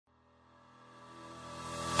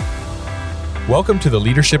Welcome to the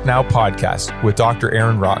Leadership Now podcast with Dr.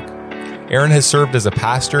 Aaron Rock. Aaron has served as a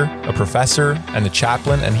pastor, a professor, and a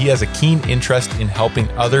chaplain, and he has a keen interest in helping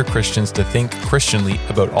other Christians to think Christianly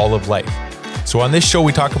about all of life. So on this show,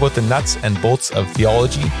 we talk about the nuts and bolts of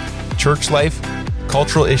theology, church life,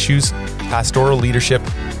 cultural issues, pastoral leadership,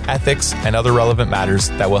 ethics, and other relevant matters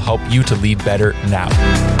that will help you to lead better now.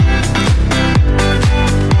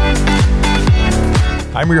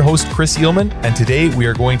 I'm your host, Chris Eelman, and today we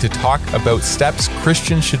are going to talk about steps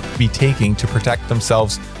Christians should be taking to protect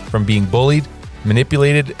themselves from being bullied,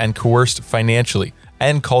 manipulated, and coerced financially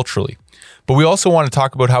and culturally. But we also want to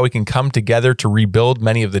talk about how we can come together to rebuild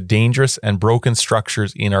many of the dangerous and broken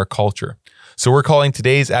structures in our culture. So we're calling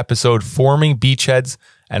today's episode Forming Beachheads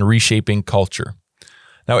and Reshaping Culture.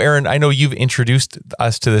 Now, Aaron, I know you've introduced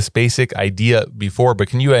us to this basic idea before, but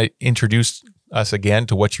can you introduce us again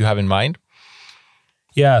to what you have in mind?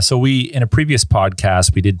 Yeah, so in a previous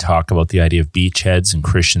podcast, we did talk about the idea of beachheads and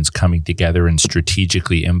Christians coming together and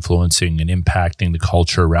strategically influencing and impacting the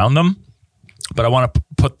culture around them. But I want to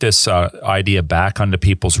put this idea back onto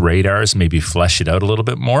people's radars, maybe flesh it out a little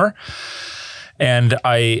bit more. And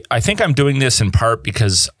I think I'm doing this in part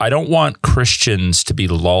because I don't want Christians to be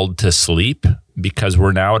lulled to sleep, because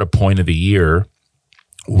we're now at a point of the year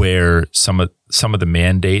where some of the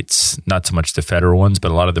mandates, not so much the federal ones,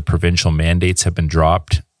 but a lot of the provincial mandates have been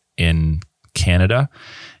dropped in Canada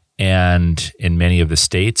and in many of the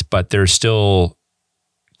states, but there's still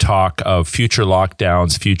talk of future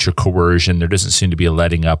lockdowns, future coercion. There doesn't seem to be a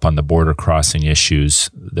letting up on the border crossing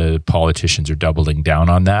issues. The politicians are doubling down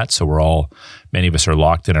on that. So many of us are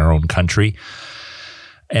locked in our own country.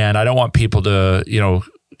 And I don't want people to,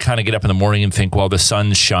 kind of get up in the morning and think, well, the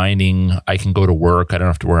sun's shining, I can go to work, I don't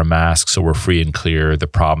have to wear a mask, so we're free and clear, the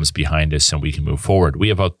problem's behind us and we can move forward. We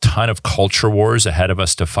have a ton of culture wars ahead of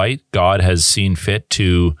us to fight. God has seen fit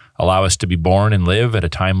to allow us to be born and live at a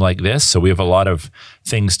time like this, so we have a lot of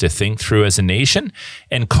things to think through as a nation.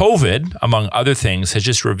 And COVID, among other things, has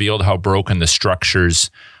just revealed how broken the structures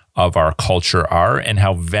of our culture are and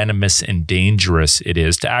how venomous and dangerous it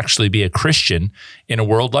is to actually be a Christian in a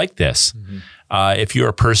world like this. Mm-hmm. If you're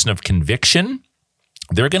a person of conviction,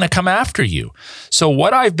 they're going to come after you. So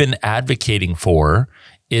what I've been advocating for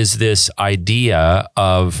is this idea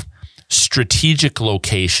of strategic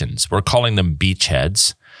locations. We're calling them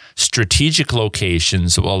beachheads. Strategic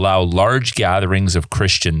locations will allow large gatherings of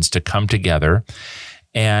Christians to come together.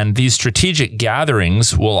 And these strategic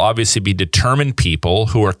gatherings will obviously be determined people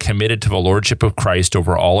who are committed to the lordship of Christ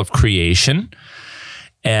over all of creation,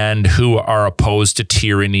 and who are opposed to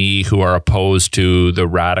tyranny, who are opposed to the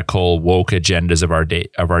radical woke agendas of our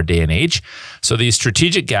day and age. So these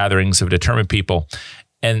strategic gatherings have determined people,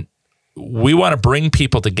 and we want to bring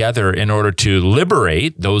people together in order to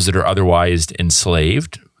liberate those that are otherwise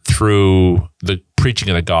enslaved through the preaching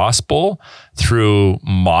of the gospel, through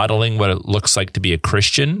modeling what it looks like to be a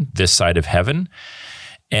Christian this side of heaven.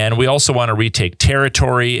 And we also want to retake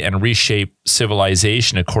territory and reshape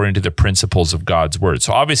civilization according to the principles of God's word.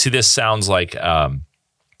 So obviously this sounds like a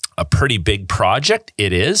pretty big project.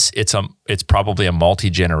 It is. It's probably a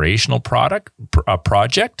multi-generational project,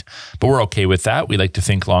 but we're okay with that. We like to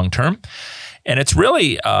think long-term. And it's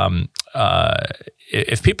really,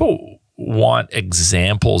 if people want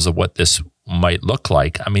examples of what this might look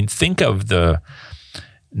like, I mean, think of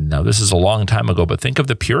now this is a long time ago, but think of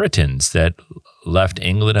the Puritans that left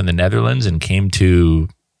England and the Netherlands and came to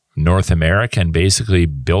North America and basically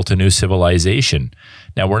built a new civilization.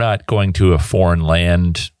 Now, we're not going to a foreign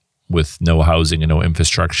land with no housing and no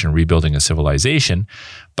infrastructure and rebuilding a civilization,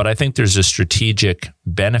 but I think there's a strategic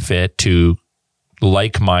benefit to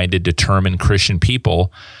like-minded, determined Christian people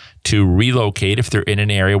to relocate, if they're in an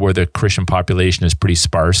area where the Christian population is pretty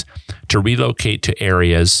sparse, to relocate to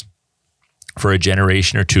areas for a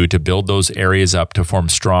generation or two, to build those areas up to form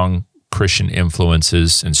strong Christian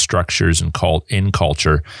influences and structures and in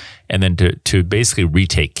culture, and then to basically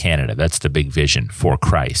retake Canada. That's the big vision for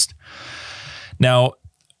Christ. Now,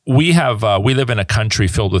 we live in a country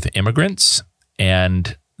filled with immigrants,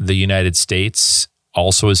 and the United States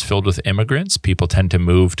also is filled with immigrants. People tend to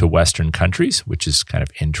move to Western countries, which is kind of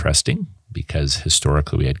interesting because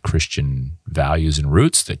historically we had Christian values and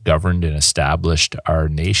roots that governed and established our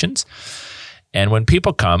nations. And when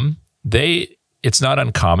people come, it's not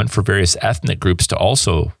uncommon for various ethnic groups to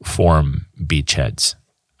also form beachheads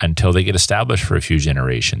until they get established for a few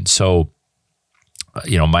generations. So,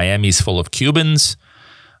 Miami's full of Cubans,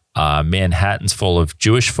 Manhattan's full of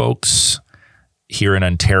Jewish folks. Here in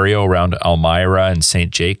Ontario, around Elmira and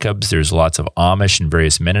St. Jacobs, there's lots of Amish and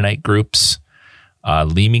various Mennonite groups.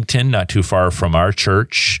 Leamington, not too far from our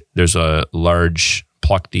church, there's a large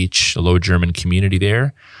Plattdeutsch, a Low German community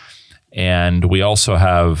there. And we also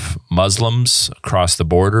have Muslims across the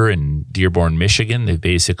border in Dearborn, Michigan. They've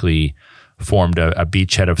basically formed a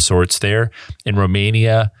beachhead of sorts there. In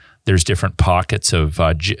Romania, there's different pockets of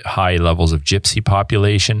high levels of gypsy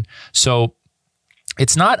population. So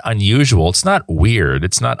it's not unusual. It's not weird.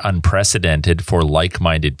 It's not unprecedented for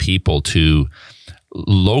like-minded people to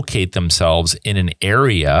locate themselves in an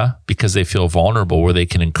area because they feel vulnerable, where they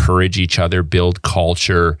can encourage each other, build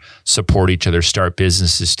culture, support each other, start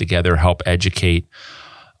businesses together, help educate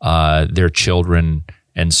their children,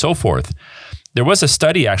 and so forth. There was a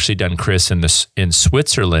study actually done, Chris, in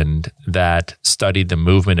Switzerland that studied the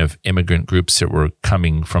movement of immigrant groups that were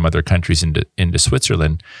coming from other countries into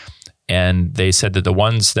Switzerland. And they said that the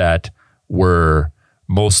ones that were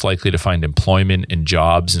most likely to find employment and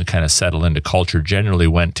jobs and kind of settle into culture generally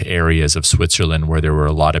went to areas of Switzerland where there were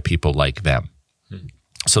a lot of people like them.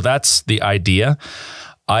 So that's the idea.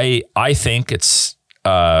 I think it's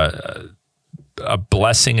a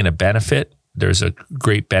blessing and a benefit. There's a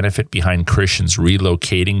great benefit behind Christians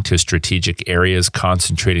relocating to strategic areas,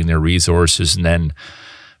 concentrating their resources, and then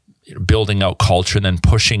building out culture, and then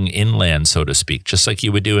pushing inland, so to speak, just like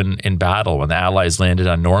you would do in battle. When the Allies landed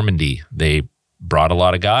on Normandy, they brought a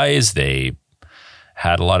lot of guys. They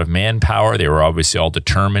had a lot of manpower. They were obviously all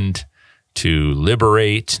determined to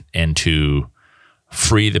liberate and to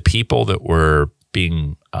free the people that were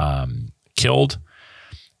being killed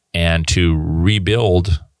and to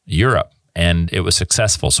rebuild Europe. And it was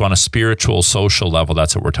successful. So on a spiritual, social level,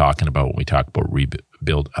 that's what we're talking about when we talk about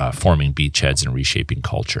forming beachheads and reshaping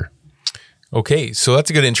culture. Okay, so that's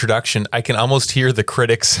a good introduction. I can almost hear the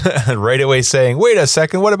critics right away saying, wait a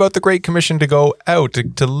second, what about the Great Commission to go out,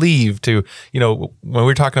 to leave, to, when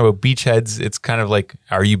we're talking about beachheads, it's kind of like,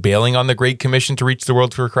 are you bailing on the Great Commission to reach the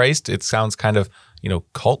world for Christ? It sounds kind of,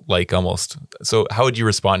 cult-like almost. So how would you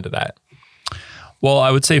respond to that? Well,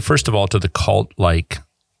 I would say, first of all, to the cult-like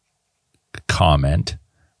comment,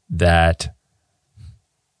 that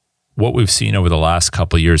what we've seen over the last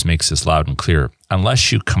couple of years makes this loud and clear.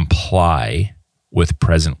 Unless you comply with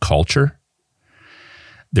present culture,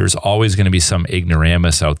 there's always going to be some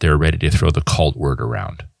ignoramus out there ready to throw the cult word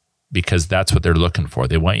around, because that's what they're looking for.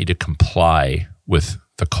 They want you to comply with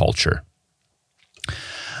the culture.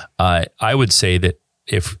 I would say that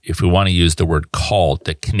if we want to use the word cult,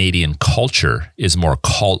 that Canadian culture is more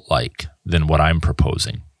cult-like than what I'm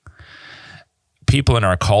proposing. People in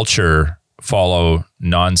our culture follow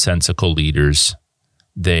nonsensical leaders.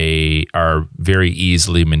 They are very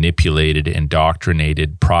easily manipulated,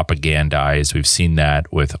 indoctrinated, propagandized. We've seen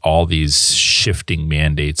that with all these shifting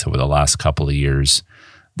mandates over the last couple of years.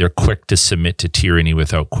 They're quick to submit to tyranny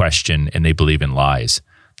without question, and they believe in lies.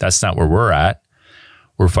 That's not where we're at.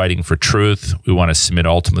 We're fighting for truth. We want to submit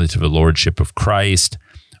ultimately to the lordship of Christ.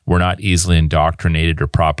 We're not easily indoctrinated or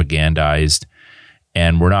propagandized,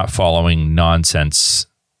 and we're not following nonsensical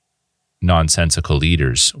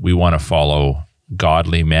leaders. We want to follow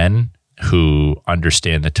godly men who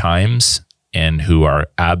understand the times and who are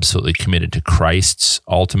absolutely committed to Christ's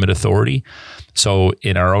ultimate authority. So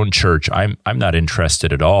in our own church, I'm not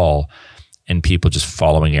interested at all in people just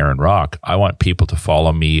following Aaron Rock. I want people to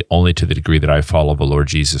follow me only to the degree that I follow the Lord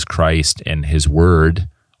Jesus Christ and his word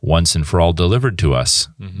once and for all delivered to us,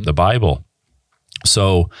 the Bible.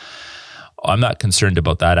 So I'm not concerned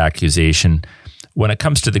about that accusation. When it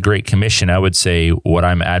comes to the Great Commission, I would say what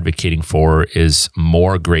I'm advocating for is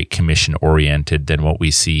more Great Commission oriented than what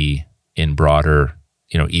we see in broader,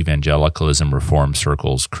 evangelicalism, reform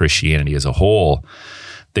circles, Christianity as a whole.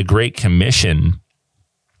 The Great Commission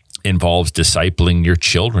involves discipling your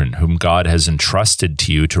children, whom God has entrusted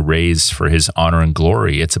to you to raise for his honor and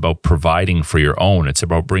glory. It's about providing for your own. It's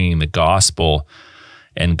about bringing the gospel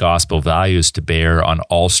and gospel values to bear on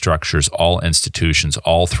all structures, all institutions,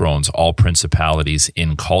 all thrones, all principalities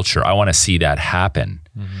in culture. I want to see that happen.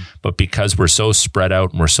 But because we're so spread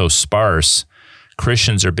out and we're so sparse,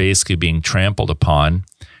 Christians are basically being trampled upon.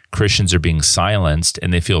 Christians are being silenced,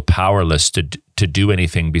 and they feel powerless to do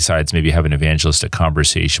anything besides maybe have an evangelistic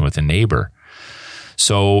conversation with a neighbor.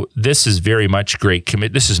 So this is very much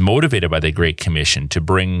this is motivated by the Great Commission to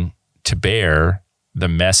bring to bear the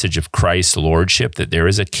message of Christ's lordship, that there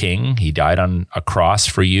is a king. He died on a cross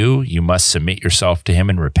for you. You must submit yourself to him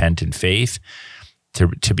and repent in faith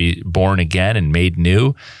to be born again and made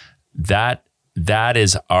new. That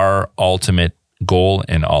is our ultimate goal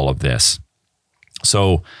in all of this.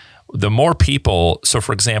 So the more people,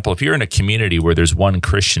 for example, if you're in a community where there's one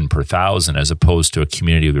Christian per 1,000, as opposed to a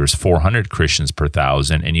community where there's 400 Christians per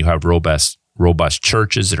 1,000, and you have robust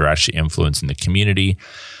churches that are actually influencing the community,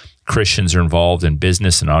 Christians are involved in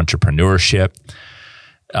business and entrepreneurship,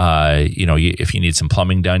 If you need some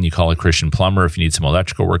plumbing done, you call a Christian plumber. If you need some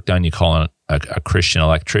electrical work done, you call a Christian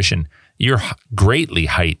electrician. You're greatly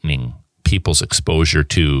heightening people's exposure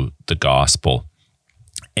to the gospel.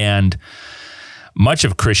 And much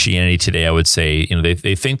of Christianity today, I would say,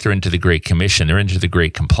 they think they're into the Great Commission. They're into the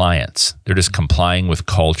Great Compliance. They're just complying with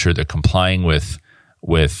culture. They're complying with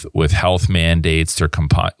health mandates. They're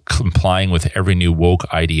complying with every new woke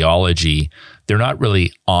ideology. They're not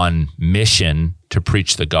really on mission to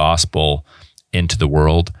preach the gospel into the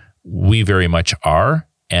world. We very much are.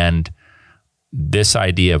 And this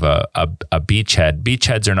idea of a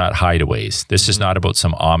beachheads are not hideaways. This is not about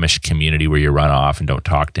some Amish community where you run off and don't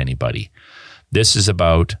talk to anybody. This is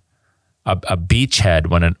about a beachhead.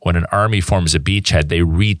 When an army forms a beachhead, they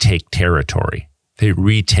retake territory. They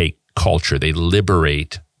retake culture. They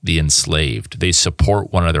liberate the enslaved. They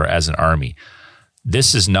support one another as an army.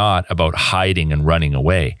 This is not about hiding and running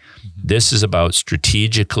away. This is about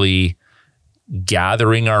strategically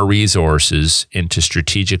gathering our resources into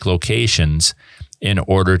strategic locations in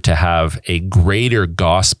order to have a greater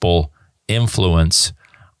gospel influence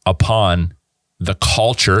upon the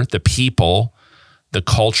culture, the people, the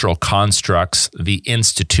cultural constructs, the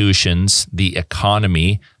institutions, the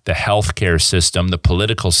economy, the healthcare system, the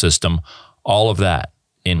political system, all of that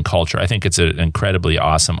in culture. I think it's an incredibly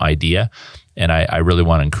awesome idea, and I really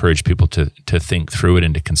want to encourage people to think through it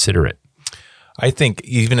and to consider it. I think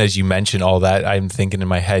even as you mention all that, I'm thinking in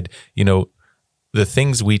my head, the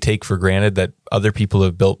things we take for granted that other people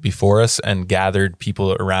have built before us and gathered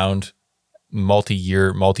people around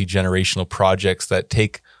multi-year, multi-generational projects that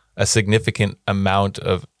take a significant amount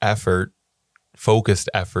of effort, focused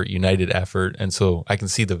effort, united effort. And so I can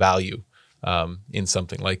see the value in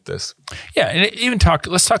something like this. Yeah. And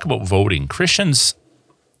let's talk about voting. Christians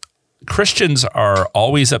are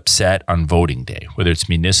always upset on voting day, whether it's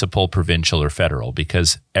municipal, provincial, or federal,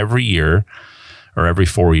 because every year or every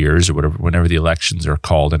 4 years or whatever, whenever the elections are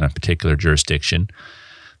called in a particular jurisdiction,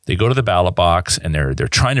 they go to the ballot box and they're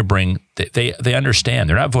trying to bring, they understand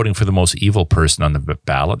they're not voting for the most evil person on the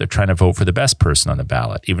ballot. They're trying to vote for the best person on the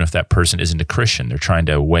ballot, even if that person isn't a Christian. They're trying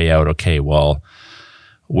to weigh out, okay, well,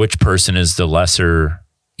 which person is the lesser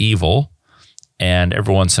evil? And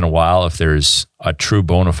every once in a while, if there's a true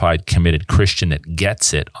bona fide committed Christian that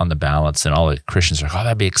gets it on the ballots, then all the Christians are like, oh,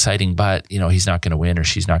 that'd be exciting, but he's not going to win or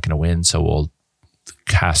she's not going to win, so we'll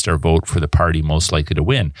cast our vote for the party most likely to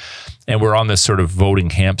win. And we're on this sort of voting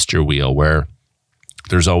hamster wheel where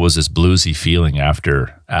there's always this bluesy feeling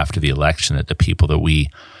after the election that the people that we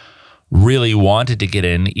really wanted to get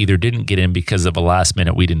in either didn't get in because of a last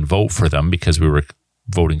minute we didn't vote for them because we were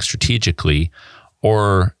voting strategically,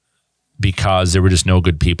 or because there were just no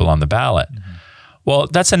good people on the ballot. Mm-hmm. Well,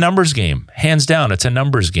 that's a numbers game. Hands down, it's a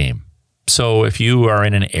numbers game. So if you are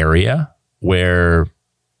in an area where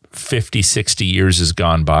 50, 60 years has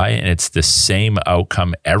gone by and it's the same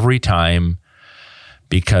outcome every time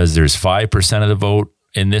because there's 5% of the vote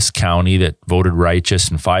in this county that voted righteous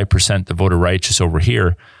and 5% that voted righteous over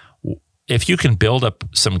here, if you can build up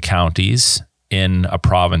some counties in a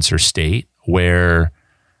province or state where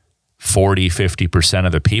 40, 50%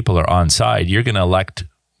 of the people are on side, you're going to elect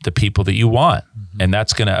the people that you want. Mm-hmm. And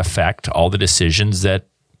that's going to affect all the decisions that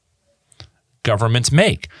governments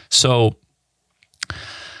make. So,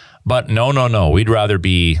 but no. We'd rather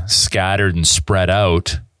be scattered and spread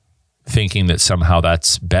out thinking that somehow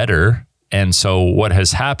that's better. And so what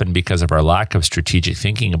has happened because of our lack of strategic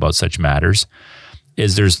thinking about such matters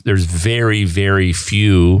is there's very, very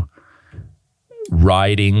few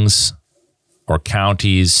ridings or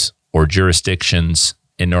counties or jurisdictions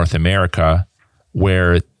in North America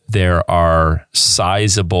where there are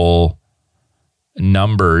sizable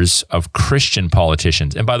numbers of Christian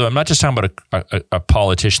politicians. And by the way, I'm not just talking about a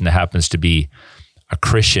politician that happens to be a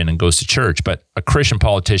Christian and goes to church, but a Christian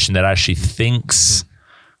politician that actually thinks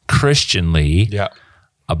Christianly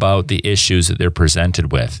about the issues that they're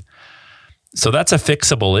presented with. So that's a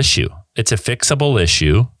fixable issue. It's a fixable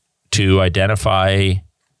issue to identify.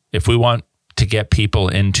 If we want to get people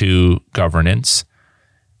into governance,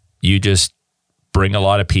 you just bring a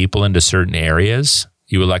lot of people into certain areas.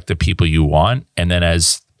 You elect the people you want. And then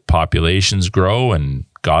as populations grow and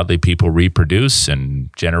godly people reproduce and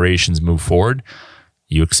generations move forward,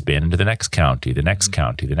 you expand into the next county, the next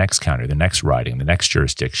county, the next county, the next riding, the next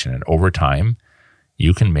jurisdiction. And over time,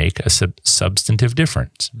 you can make a substantive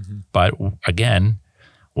difference. Mm-hmm. But again,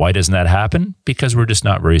 why doesn't that happen? Because we're just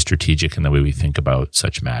not very strategic in the way we think about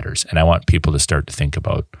such matters. And I want people to start to think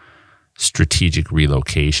about strategic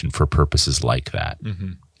relocation for purposes like that.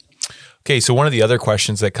 Mm-hmm. Okay, so one of the other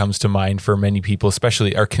questions that comes to mind for many people,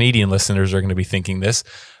 especially our Canadian listeners, are going to be thinking this.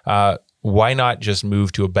 why not just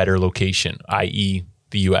move to a better location, i.e.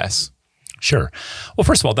 the US? Sure. Well,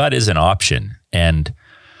 first of all, that is an option. And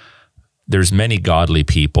there's many godly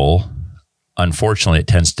people. Unfortunately, it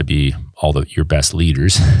tends to be your best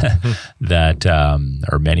leaders that,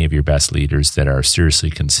 or many of your best leaders that are seriously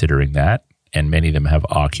considering that. And many of them have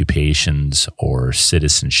occupations or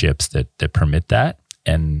citizenships that permit that.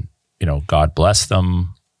 And, God bless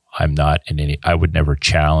them. I would never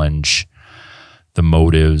challenge the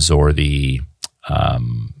motives or the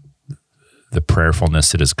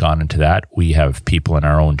prayerfulness that has gone into that. We have people in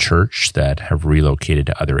our own church that have relocated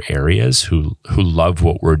to other areas who love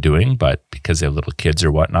what we're doing, but because they have little kids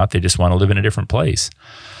or whatnot, they just want to live in a different place.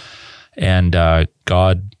 And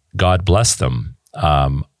God bless them.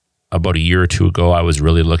 About a year or two ago, I was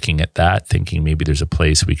really looking at that, thinking maybe there's a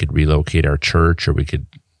place we could relocate our church, or we could,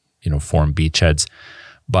 form beachheads.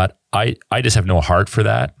 But I just have no heart for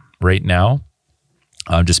that right now.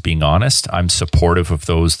 I'm just being honest. I'm supportive of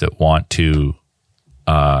those that want to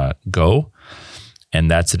go, and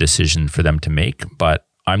that's a decision for them to make. But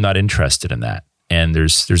I'm not interested in that. And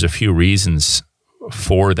there's a few reasons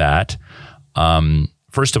for that.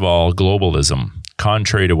 First of all, globalism.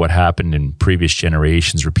 Contrary to what happened in previous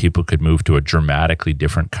generations where people could move to a dramatically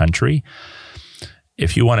different country,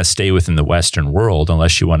 if you want to stay within the Western world,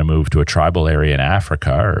 unless you want to move to a tribal area in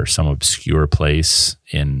Africa or some obscure place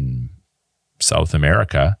in South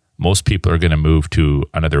America, most people are going to move to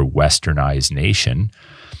another westernized nation.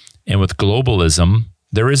 And with globalism,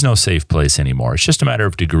 there is no safe place anymore. It's just a matter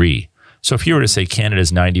of degree. So if you were to say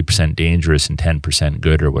Canada's 90% dangerous and 10%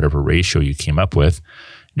 good, or whatever ratio you came up with,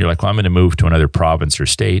 you're like, well, I'm going to move to another province or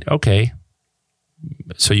state. Okay.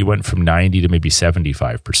 So you went from 90 to maybe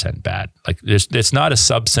 75% bad. Like it's not a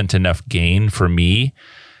substantive enough gain for me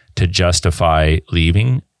to justify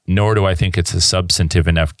leaving, nor do I think it's a substantive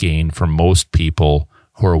enough gain for most people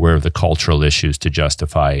who are aware of the cultural issues to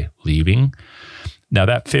justify leaving. Now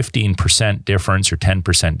that 15% difference or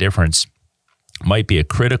 10% difference might be a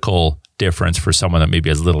critical difference for someone that maybe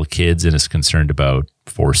has little kids and is concerned about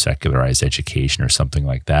forced secularized education or something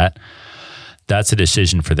like that. That's a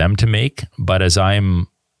decision for them to make. But as I'm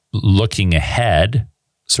looking ahead,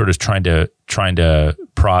 sort of trying to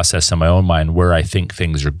process in my own mind where I think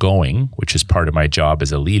things are going, which is part of my job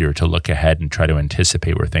as a leader, to look ahead and try to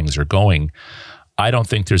anticipate where things are going, I don't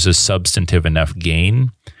think there's a substantive enough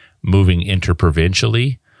gain moving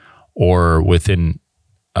interprovincially or within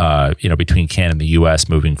between Canada and the US,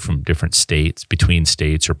 moving from different states, between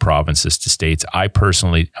states or provinces to states. I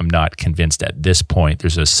personally am not convinced at this point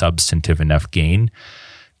there's a substantive enough gain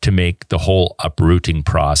to make the whole uprooting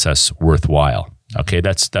process worthwhile. Okay,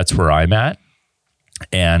 that's where I'm at.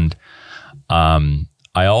 And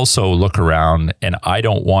I also look around and I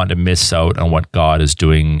don't want to miss out on what God is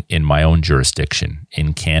doing in my own jurisdiction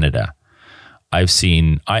in Canada. I'm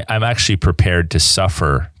actually prepared to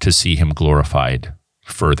suffer to see him glorified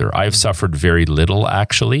further. I've suffered very little,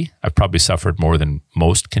 actually. I've probably suffered more than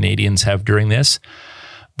most Canadians have during this.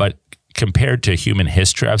 But compared to human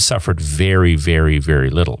history, I've suffered very, very, very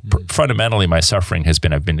little. Fundamentally, my suffering has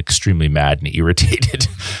been I've been extremely mad and irritated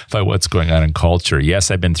by what's going on in culture.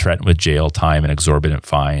 Yes, I've been threatened with jail time and exorbitant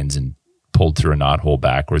fines and pulled through a knothole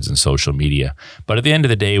backwards in social media. But at the end of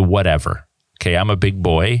the day, whatever. Okay, I'm a big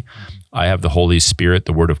boy. I have the Holy Spirit,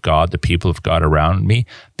 the Word of God, the people of God around me.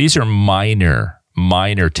 These are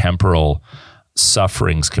minor temporal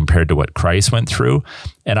sufferings compared to what Christ went through.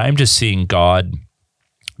 And I'm just seeing God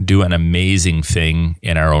do an amazing thing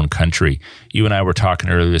in our own country. You and I were talking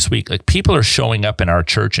earlier this week, like people are showing up in our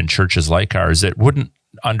church and churches like ours that wouldn't,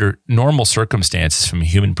 under normal circumstances from a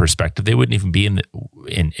human perspective, they wouldn't even be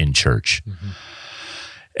in church. Mm-hmm.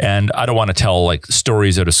 And I don't want to tell like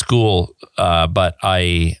stories out of school, but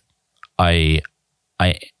I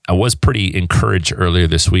was pretty encouraged earlier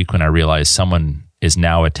this week when I realized someone is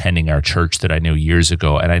now attending our church that I knew years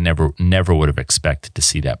ago, and I never would have expected to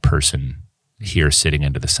see that person here sitting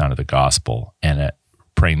under the sound of the gospel and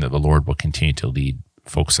praying that the Lord will continue to lead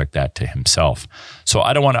folks like that to himself. So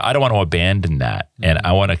I don't want to abandon that, and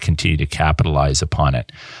I want to continue to capitalize upon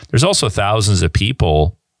it. There's also thousands of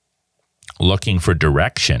people looking for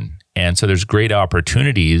direction, and so there's great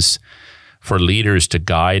opportunities for leaders to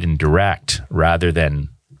guide and direct rather than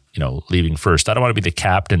leaving first. I don't want to be the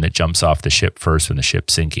captain that jumps off the ship first when the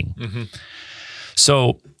ship's sinking. Mm-hmm.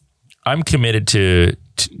 So I'm committed to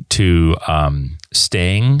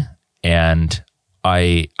staying, and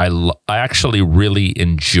I actually really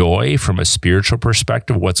enjoy, from a spiritual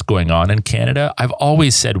perspective, what's going on in Canada. I've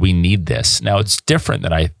always said we need this. Now it's different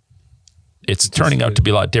than it's turning out to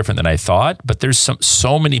be a lot different than I thought, but there's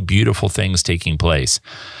so many beautiful things taking place.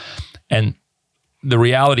 And the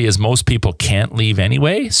reality is most people can't leave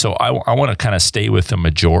anyway. So I want to kind of stay with the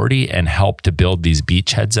majority and help to build these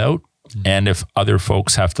beachheads out. And if other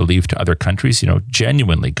folks have to leave to other countries,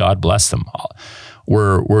 genuinely, God bless them.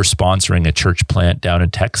 We're sponsoring a church plant down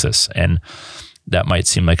in Texas, and that might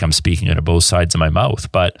seem like I'm speaking out of both sides of my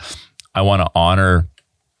mouth, but I want to honor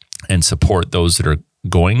and support those that are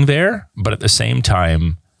going there. But at the same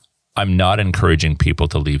time, I'm not encouraging people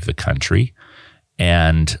to leave the country.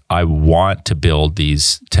 And I want to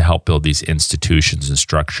help build these institutions and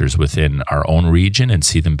structures within our own region and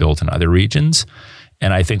see them built in other regions.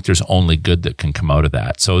 And I think there's only good that can come out of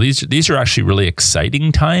that. So these are actually really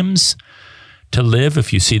exciting times to live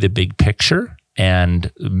if you see the big picture,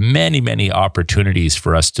 and many, many opportunities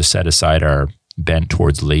for us to set aside our bent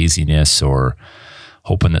towards laziness or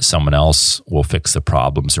hoping that someone else will fix the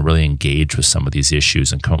problems and really engage with some of these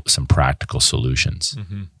issues and come up with some practical solutions.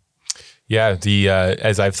 Mm-hmm. Yeah,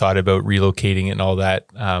 as I've thought about relocating and all that,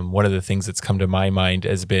 one of the things that's come to my mind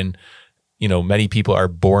has been, many people are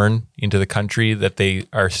born into the country that they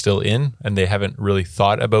are still in, and they haven't really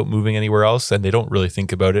thought about moving anywhere else, and they don't really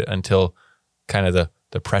think about it until kind of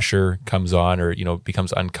the pressure comes on or,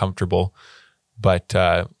 becomes uncomfortable. But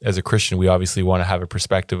as a Christian, we obviously want to have a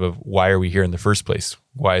perspective of why are we here in the first place?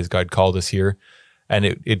 Why has God called us here? And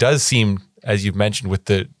it does seem, as you've mentioned, with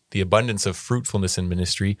the abundance of fruitfulness in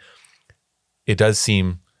ministry, it does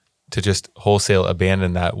seem to just wholesale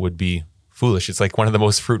abandon that would be foolish. It's like one of the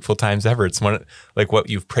most fruitful times ever. It's like what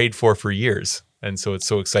you've prayed for years. And so it's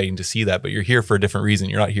so exciting to see that, but you're here for a different reason.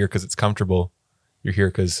 You're not here because it's comfortable. You're here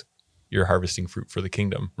because you're harvesting fruit for the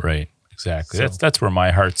kingdom. Right. Exactly. So that's where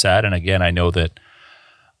my heart's at. And again, I know that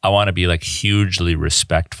I want to be hugely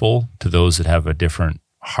respectful to those that have a different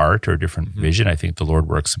heart or a different vision. I think the Lord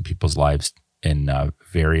works in people's lives in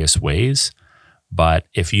various ways. But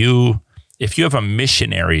if you have a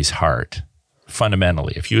missionary's heart,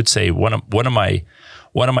 fundamentally, if you would say one of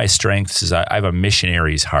my strengths is I have a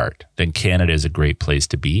missionary's heart, then Canada is a great place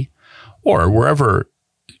to be. Or wherever,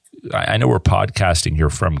 I know we're podcasting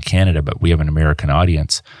here from Canada, but we have an American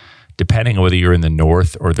audience. Depending on whether you're in the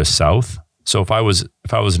north or the south. So if I was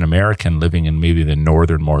an American living in maybe the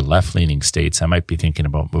northern, more left-leaning states, I might be thinking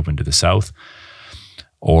about moving to the south.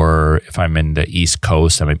 Or if I'm in the East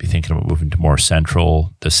Coast, I might be thinking about moving to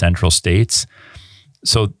the central states.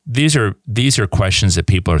 So these are questions that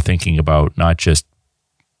people are thinking about, not just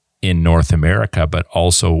in North America, but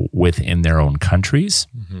also within their own countries.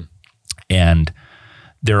 Mm-hmm. And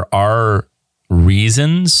there are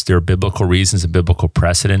biblical reasons and biblical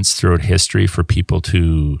precedents throughout history for people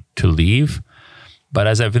to leave. But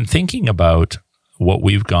as I've been thinking about what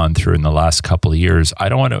we've gone through in the last couple of years, I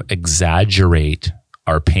don't want to exaggerate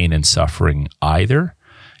our pain and suffering either.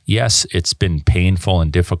 Yes, it's been painful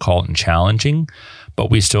and difficult and challenging, but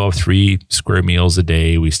we still have 3 square meals a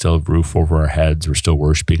day. We still have roof over our heads. We're still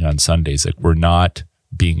worshiping on Sundays. We're not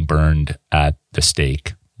being burned at the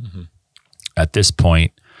stake. Mm-hmm. At this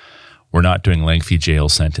point, we're not doing lengthy jail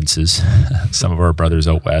sentences. Some of our brothers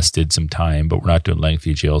out west did some time, but we're not doing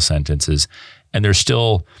lengthy jail sentences. And there's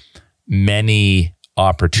still many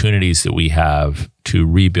opportunities that we have to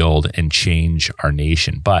rebuild and change our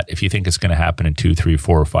nation. But if you think it's going to happen in 2, 3,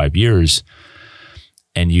 4, or 5 years,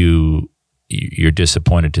 and you're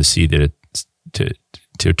disappointed to see that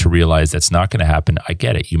to realize that's not going to happen, I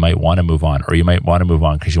get it. You might want to move on, or you might want to move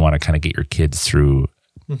on because you want to kind of get your kids through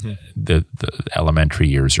the elementary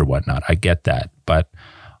years or whatnot. I get that. But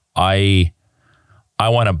I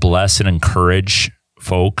want to bless and encourage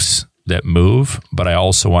folks that move, but I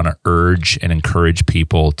also want to urge and encourage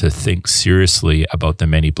people to think seriously about the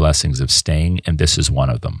many blessings of staying, and this is one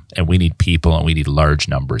of them. And we need people, and we need large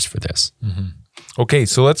numbers for this. Mm-hmm. Okay,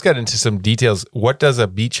 so let's get into some details. What does a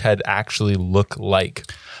beachhead actually look like?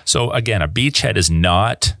 So again, a beachhead is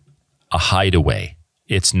not a hideaway.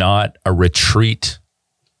 It's not a retreatist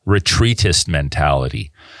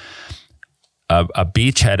mentality. A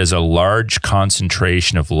beachhead is a large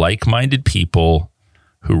concentration of like-minded people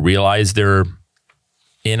who realize they're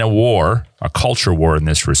in a war, a culture war in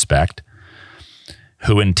this respect,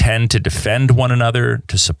 who intend to defend one another,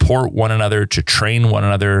 to support one another, to train one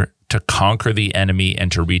another, to conquer the enemy,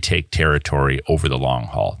 and to retake territory over the long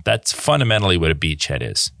haul. That's fundamentally what a beachhead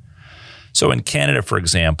is. So in Canada, for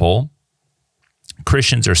example,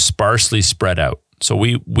 Christians are sparsely spread out. So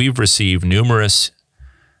we've received numerous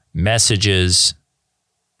messages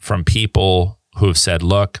from people who have said,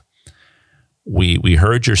 look, we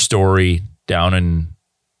heard your story down in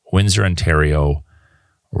Windsor, Ontario,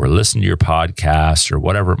 or listened to your podcast or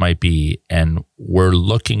whatever it might be, and we're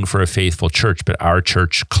looking for a faithful church, but our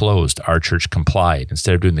church closed, our church complied.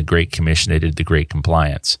 Instead of doing the Great Commission, they did the Great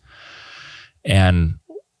Compliance. And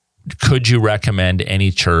could you recommend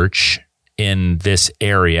any church in this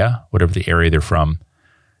area, whatever the area they're from,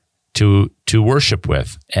 to worship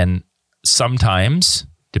with? And sometimes,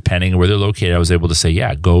 depending on where they're located, I was able to say,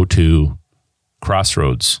 yeah, go to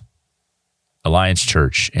Crossroads Alliance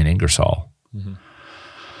Church in Ingersoll,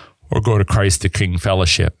 or go to Christ the King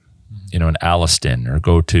Fellowship, in Alliston, or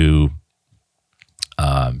go to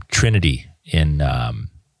Trinity in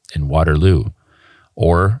Waterloo,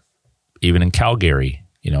 or even in Calgary,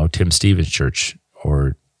 Tim Stevens Church,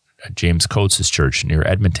 or James Coates' church near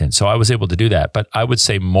Edmonton. So I was able to do that. But I would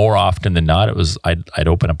say more often than not, I'd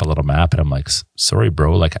open up a little map and I'm like, sorry,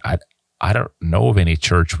 bro, like I don't know of any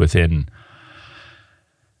church within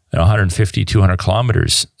 150, 200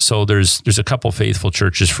 kilometers. So there's a couple faithful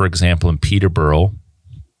churches, for example, in Peterborough,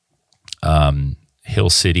 Hill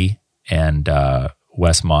City, and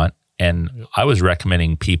Westmont. And I was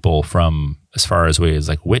recommending people from as far away as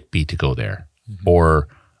like Whitby to go there, or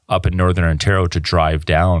up in Northern Ontario to drive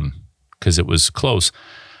down because it was close.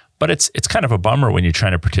 But it's kind of a bummer when you're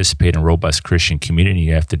trying to participate in a robust Christian community.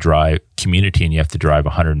 You have to drive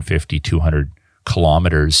 150, 200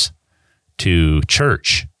 kilometers to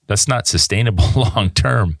church. That's not sustainable long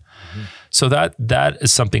term. So that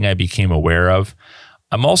is something I became aware of.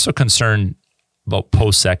 I'm also concerned about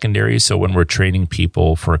post-secondary. So when we're training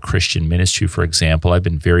people for a Christian ministry, for example, I've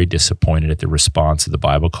been very disappointed at the response of the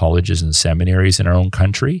Bible colleges and seminaries in our own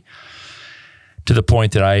country, to the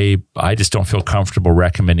point that I just don't feel comfortable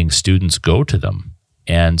recommending students go to them.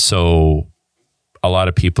 And so a lot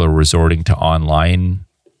of people are resorting to online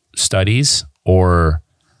studies, or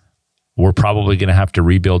we're probably going to have to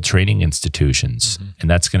rebuild training institutions. And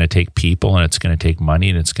that's going to take people, and it's going to take money,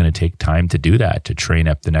 and it's going to take time to do that, to train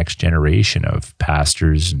up the next generation of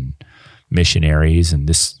pastors and missionaries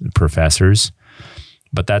and professors.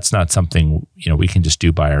 But that's not something, we can just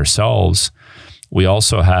do by ourselves. We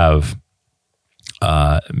also have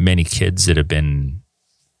many kids that have been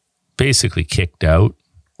basically kicked out,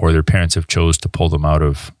 or their parents have chosen to pull them out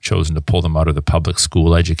of the public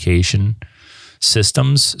school education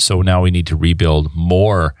systems. So now we need to rebuild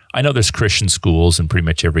more. I know there's Christian schools in pretty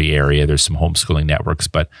much every area. There's some homeschooling networks,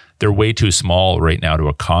 but they're way too small right now to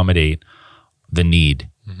accommodate the need.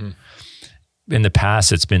 In the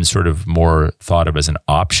past, it's been sort of more thought of as an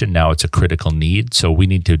option. Now it's a critical need. So we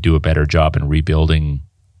need to do a better job in rebuilding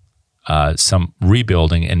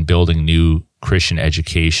and building new Christian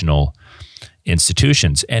educational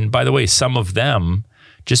institutions. And by the way, some of them,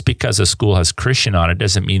 just because a school has Christian on it,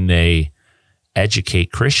 doesn't mean they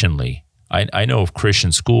educate Christianly. I know of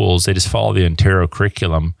Christian schools, they just follow the Ontario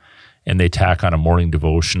curriculum and they tack on a morning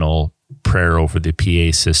devotional, prayer over the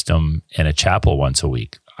PA system, and a chapel once a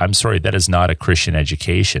week. I'm sorry, that is not a Christian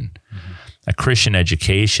education. A Christian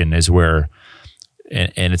education is where,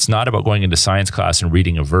 and it's not about going into science class and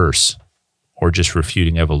reading a verse or just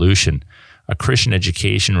refuting evolution. A Christian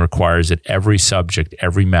education requires that every subject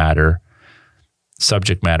matter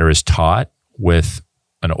is taught with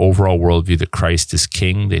an overall worldview that Christ is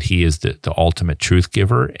king, that he is the ultimate truth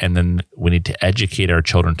giver. And then we need to educate our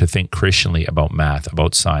children to think Christianly about math,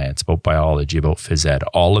 about science, about biology, about phys ed.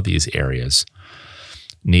 All of these areas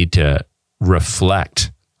need to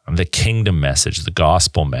reflect the kingdom message, the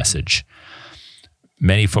gospel message.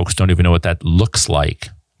 Many folks don't even know what that looks like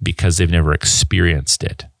because they've never experienced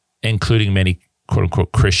it, including many quote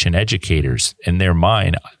unquote Christian educators. In their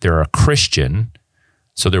mind, they're a Christian,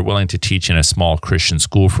 so they're willing to teach in a small Christian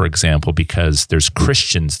school, for example, because there's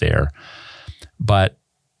Christians there. But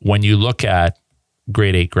when you look at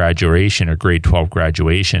grade 8 graduation or grade 12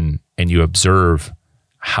 graduation and you observe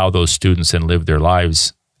how those students then live their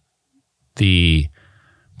lives, the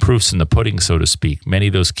proof's in the pudding, so to speak. Many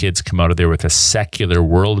of those kids come out of there with a secular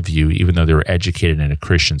worldview, even though they were educated in a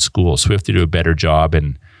Christian school. So we have to do a better job.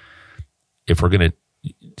 And if we're going to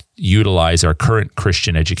utilize our current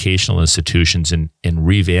Christian educational institutions and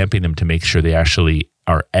revamping them to make sure they actually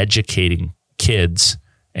are educating kids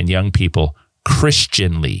and young people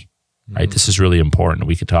Christianly, right? This is really important.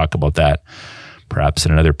 We could talk about that perhaps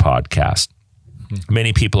in another podcast.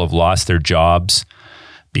 Many people have lost their jobs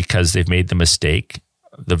because they've made the mistake.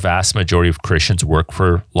 The vast majority of Christians work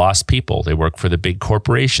for lost people. They work for the big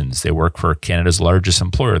corporations. They work for Canada's largest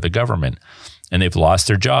employer, the government, and they've lost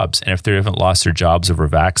their jobs. And if they haven't lost their jobs over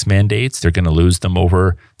vax mandates, they're going to lose them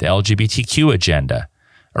over the LGBTQ agenda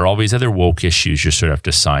or all these other woke issues you sort of have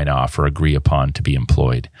to sign off or agree upon to be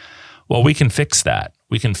employed. Well, we can fix that.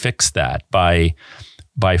 We can fix that by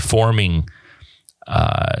forming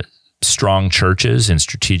strong churches and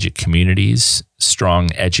strategic communities, strong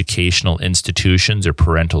educational institutions or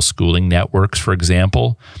parental schooling networks, for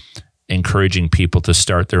example, encouraging people to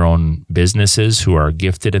start their own businesses who are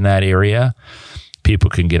gifted in that area.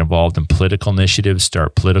 People can get involved in political initiatives,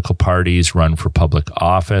 start political parties, run for public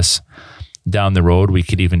office. Down the road, we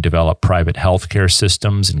could even develop private healthcare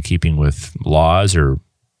systems in keeping with laws, or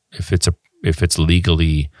if it's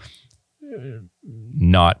legally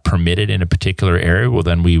not permitted in a particular area, well,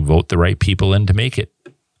 then we vote the right people in to make it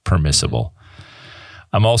permissible.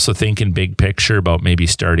 I'm also thinking big picture about maybe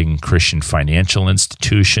starting Christian financial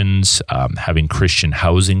institutions, having Christian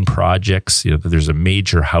housing projects. There's a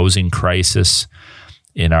major housing crisis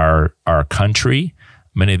in our country.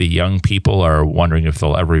 Many of the young people are wondering if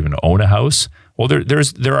they'll ever even own a house. Well,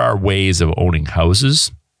 there are ways of owning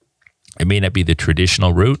houses. It may not be the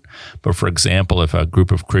traditional route, but for example, if a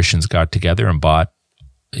group of Christians got together and bought,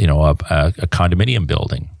 a condominium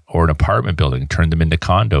building or an apartment building, turned them into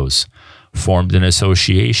condos, formed an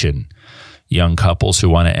association, young couples who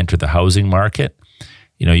want to enter the housing market,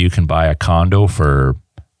 you can buy a condo for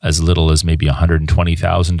as little as maybe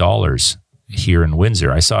 $120,000 here in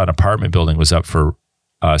Windsor. I saw an apartment building was up for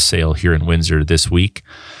sale here in Windsor this week,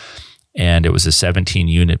 and it was a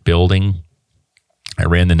 17-unit building. I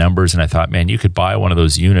ran the numbers and I thought, man, you could buy one of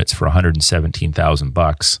those units for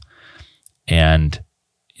 $117,000 and,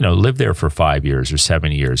 live there for 5 years or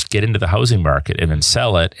 7 years, get into the housing market and then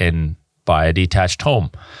sell it and buy a detached home.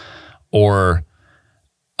 Or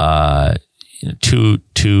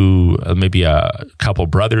maybe a couple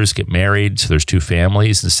brothers get married, so there's two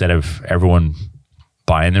families. Instead of everyone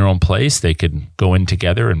buying their own place, they could go in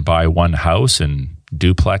together and buy one house and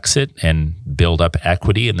duplex it and build up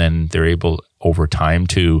equity, and then they're able over time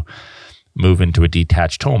to move into a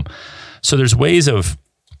detached home. So there's ways of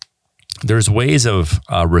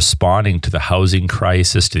responding to the housing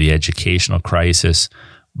crisis, to the educational crisis,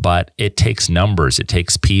 but it takes numbers, it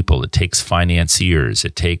takes people, it takes financiers,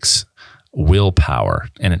 it takes willpower,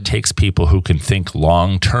 and it takes people who can think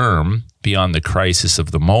long term beyond the crisis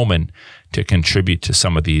of the moment to contribute to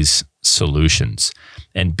some of these solutions.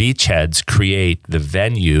 And beachheads create the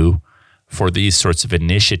venue for these sorts of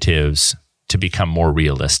initiatives to become more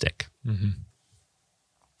realistic. Mm-hmm.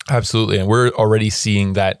 Absolutely. And we're already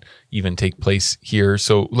seeing that even take place here.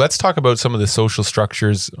 So let's talk about some of the social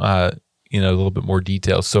structures in a little bit more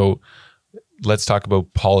detail. So let's talk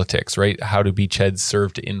about politics, right? How do beachheads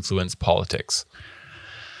serve to influence politics?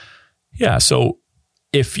 Yeah. So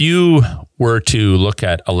if you were to look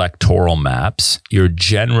at electoral maps, you're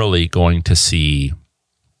generally going to see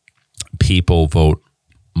people vote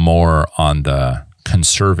more on the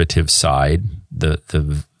conservative side,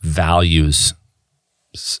 the values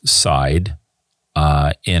side,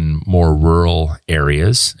 in more rural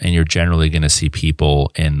areas, and you're generally going to see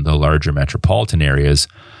people in the larger metropolitan areas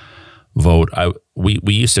vote.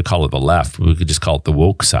 We used to call it the left. We could just call it the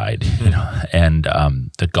woke side, and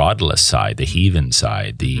the godless side, the heathen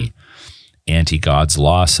side, the anti-God's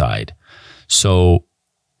law side. So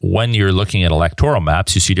when you're looking at electoral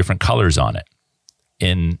maps, you see different colors on it.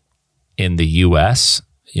 In the U.S.,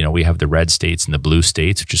 we have the red states and the blue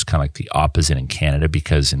states, which is kind of like the opposite in Canada,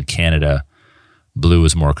 because in Canada, blue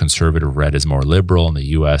is more conservative, red is more liberal. In the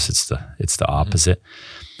U.S., it's the opposite.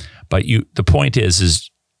 But the point is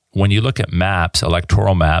when you look at maps,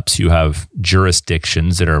 electoral maps, you have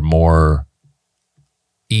jurisdictions that are more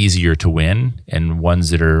easier to win and ones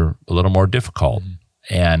that are a little more difficult.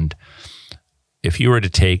 And if you were to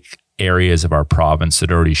take areas of our province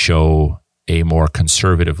that already show a more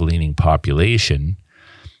conservative-leaning population,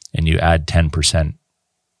 and you add 10%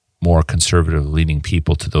 more conservative-leaning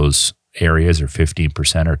people to those areas, or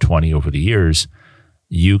 15% or 20% over the years,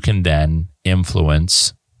 you can then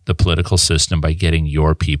influence the political system by getting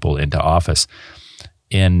your people into office.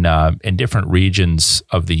 In different regions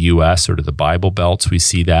of the U.S., sort of the Bible belts, we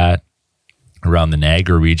see that. Around the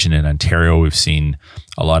Niagara region in Ontario, we've seen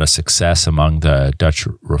a lot of success among the Dutch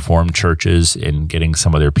Reformed churches in getting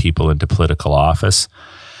some of their people into political office.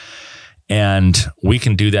 And we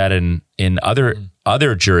can do that in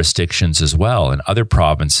other jurisdictions as well, in other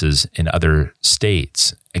provinces, in other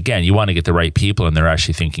states. Again, you want to get the right people and they're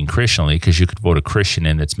actually thinking Christianly, because you could vote a Christian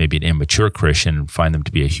in that's maybe an immature Christian and find them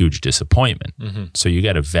to be a huge disappointment. Mm-hmm. So you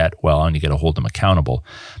got to vet well and you got to hold them accountable.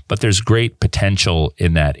 But there's great potential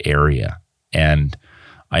in that area. And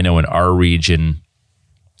I know in our region,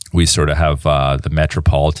 we sort of have the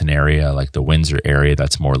metropolitan area, like the Windsor area,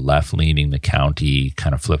 that's more left-leaning. The county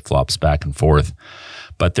kind of flip-flops back and forth.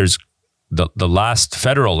 But there's the last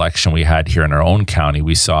federal election we had here in our own county,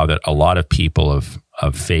 we saw that a lot of people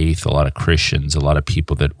of faith, a lot of Christians, a lot of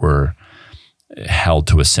people that were held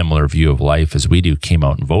to a similar view of life as we do came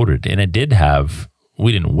out and voted. And it did have,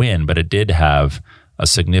 we didn't win, but it did have a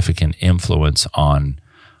significant influence on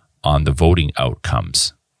on the voting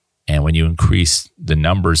outcomes. And when you increase the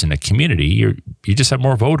numbers in a community, you just have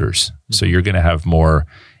more voters. So you're going to have more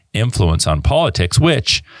influence on politics,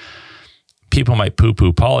 which people might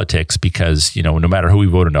poo-poo politics because, no matter who we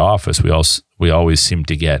vote into office, we always seem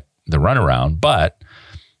to get the runaround. But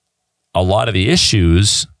a lot of the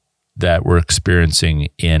issues that we're experiencing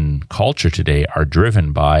in culture today are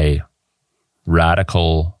driven by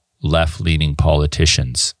radical left-leaning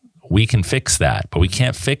politicians. We can fix that, but we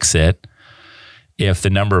can't fix it if the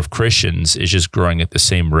number of Christians is just growing at the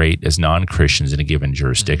same rate as non-Christians in a given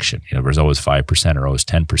jurisdiction. There's always 5% or always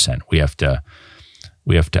 10%. We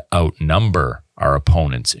have to outnumber our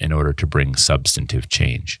opponents in order to bring substantive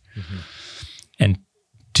change. Mm-hmm. And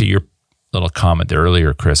to your little comment there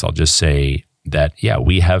earlier, Chris, I'll just say that,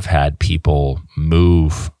 we have had people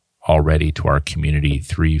move already to our community.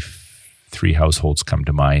 Three households come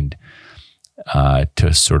to mind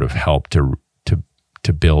to sort of help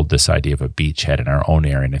to build this idea of a beachhead in our own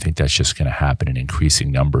area. And I think that's just going to happen in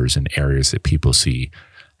increasing numbers in areas that people see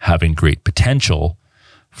having great potential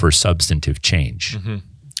for substantive change. Mm-hmm.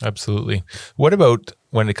 Absolutely. What about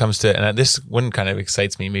when it comes to, and this one kind of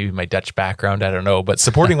excites me, maybe my Dutch background, I don't know, but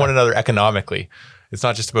supporting one another economically. It's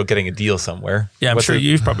not just about getting a deal somewhere. Yeah, I'm sure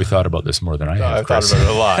you've probably thought about this more than I have, I've thought about it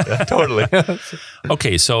a lot. Totally.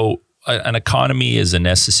 Okay, so an economy is a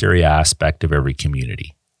necessary aspect of every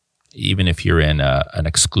community. Even if you're in an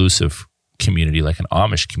exclusive community like an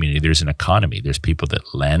Amish community, there's an economy. There's people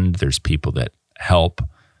that lend. There's people that help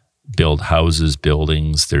build houses,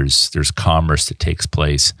 buildings. There's commerce that takes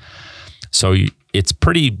place. So it's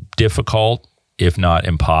pretty difficult, if not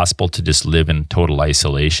impossible, to just live in total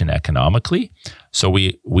isolation economically. So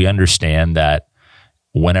we understand that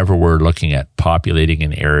whenever we're looking at populating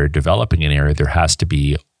an area, developing an area, there has to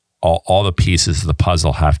be all the pieces of the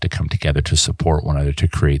puzzle have to come together to support one another to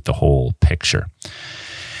create the whole picture.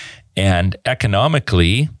 And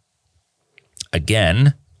economically,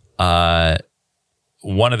 again, one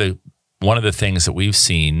of the things that we've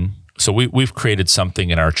seen, so we've created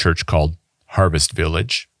something in our church called Harvest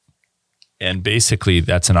Village. And basically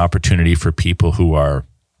that's an opportunity for people who are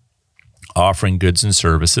offering goods and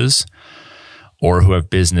services or who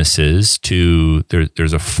have businesses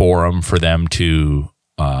there's a forum for them to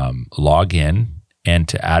log in and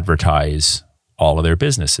to advertise all of their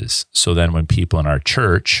businesses. So then when people in our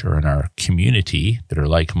church or in our community that are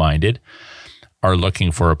like-minded are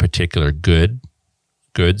looking for a particular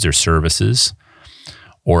goods or services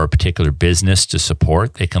or a particular business to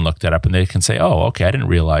support, they can look that up and they can say, oh, okay, I didn't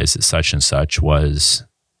realize that such and such was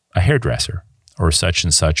a hairdresser or such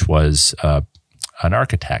and such was an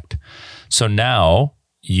architect. So now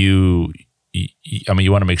you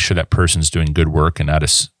want to make sure that person's doing good work and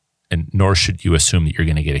nor should you assume that you're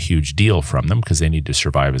going to get a huge deal from them because they need to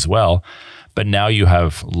survive as well. But now you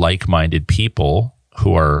have like-minded people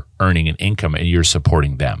who are earning an income and you're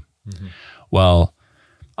supporting them. Mm-hmm. Well,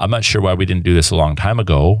 I'm not sure why we didn't do this a long time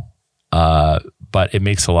ago, but it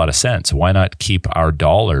makes a lot of sense. Why not keep our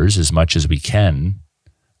dollars as much as we can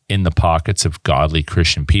in the pockets of godly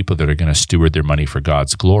Christian people that are going to steward their money for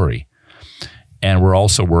God's glory? And we're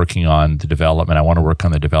also working on the development. I want to work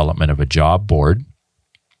on the development of a job board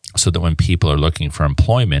so that when people are looking for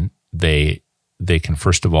employment, they can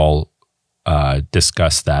first of all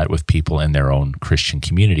discuss that with people in their own Christian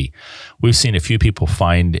community. We've seen a few people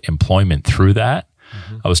find employment through that.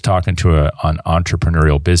 Mm-hmm. I was talking to an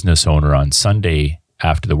entrepreneurial business owner on Sunday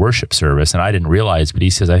after the worship service, and I didn't realize, but he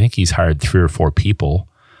says, I think he's hired 3 or 4 people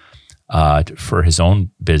for his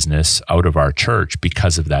own business out of our church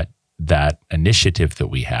because of that initiative that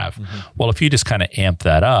we have. Mm-hmm. Well, if you just kind of amp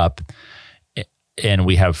that up, and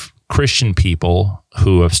we have Christian people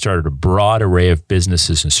who have started a broad array of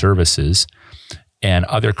businesses and services, and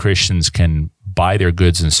other Christians can buy their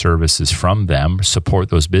goods and services from them, support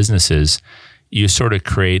those businesses, you sort of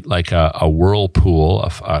create like a whirlpool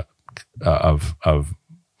of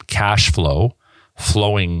cash flow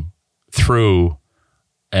flowing through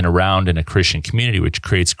and around in a Christian community, which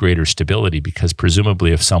creates greater stability because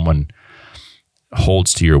presumably if someone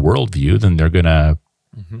holds to your worldview, then they're going to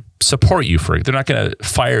support you they're not going to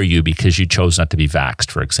fire you because you chose not to be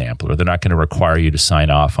vaxxed, for example, or they're not going to require you to sign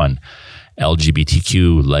off on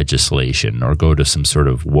LGBTQ legislation or go to some sort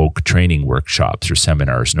of woke training workshops or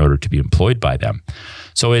seminars in order to be employed by them.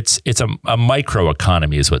 So it's a micro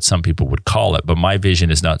economy is what some people would call it, but my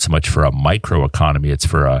vision is not so much for a micro economy, it's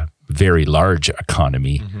for a very large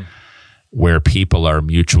economy where people are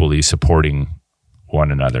mutually supporting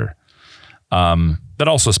one another. That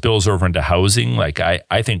also spills over into housing. Like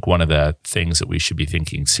I think one of the things that we should be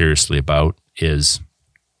thinking seriously about is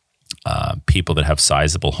people that have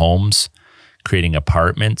sizable homes creating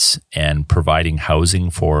apartments and providing housing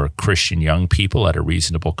for Christian young people at a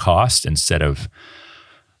reasonable cost instead of,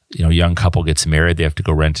 a young couple gets married, they have to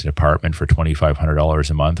go rent an apartment for $2,500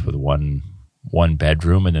 a month with one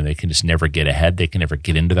bedroom, and then they can just never get ahead. They can never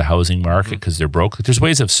get into the housing market because they're broke. There's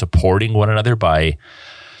ways of supporting one another by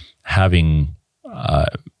having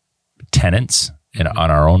tenants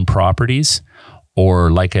on our own properties.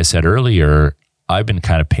 Or like I said earlier, I've been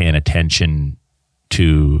kind of paying attention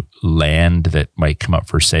to land that might come up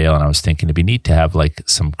for sale. And I was thinking it'd be neat to have like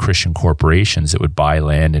some Christian corporations that would buy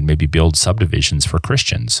land and maybe build subdivisions for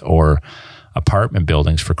Christians or apartment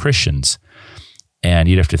buildings for Christians. And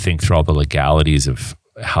you'd have to think through all the legalities of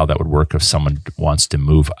how that would work if someone wants to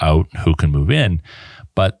move out, who can move in.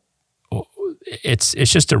 But it's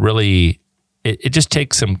just a really, it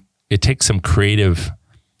takes some creative,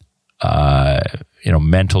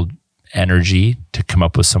 mental energy to come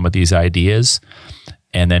up with some of these ideas,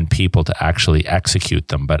 and then people to actually execute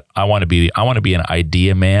them. But I want to be an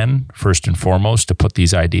idea man first and foremost, to put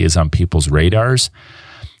these ideas on people's radars,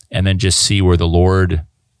 and then just see where the Lord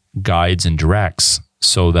guides and directs,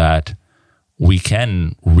 so that we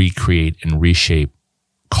can recreate and reshape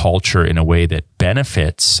culture in a way that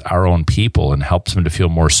benefits our own people and helps them to feel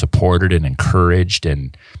more supported and encouraged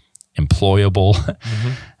and employable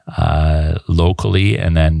locally,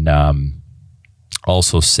 and then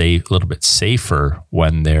also a little bit safer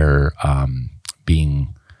when they're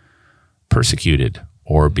being persecuted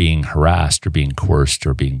or being harassed or being coerced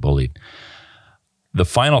or being bullied. The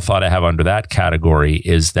final thought I have under that category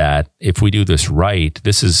is that if we do this right,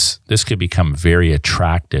 this could become very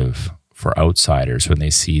attractive for outsiders when they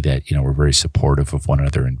see that, we're very supportive of one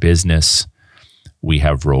another in business. We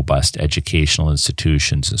have robust educational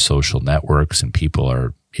institutions and social networks, and people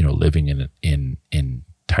are, living in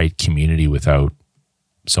tight community without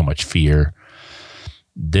so much fear.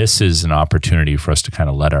 This is an opportunity for us to kind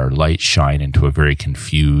of let our light shine into a very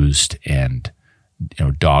confused and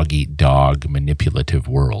dog eat dog manipulative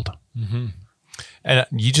world. Mm-hmm. And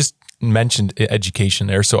you just mentioned education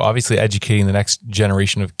there. So obviously educating the next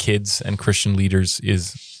generation of kids and Christian leaders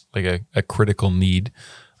is like a critical need.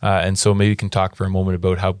 And so maybe we can talk for a moment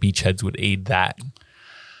about how Beachheads would aid that.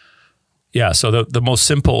 Yeah, so the most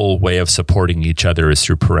simple way of supporting each other is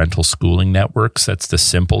through parental schooling networks. That's the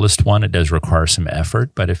simplest one. It does require some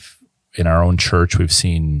effort, but if in our own church we've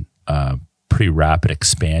seen pretty rapid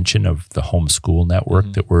expansion of the homeschool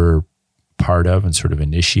network that we're part of and sort of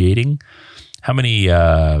initiating. How many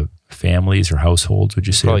families or households would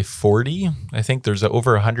you say? Probably 40. I think there's about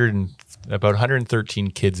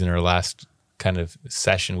 113 kids in our last kind of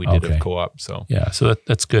session we did of co-op. So yeah, so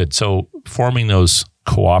that's good. So forming those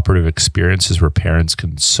cooperative experiences where parents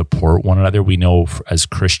can support one another. We know as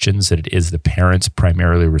Christians that it is the parents'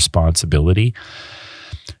 primarily responsibility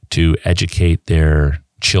to educate their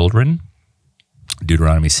children.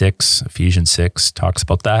 Deuteronomy 6, Ephesians 6 talks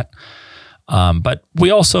about that. But we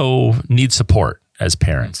also need support as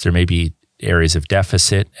parents. There may be areas of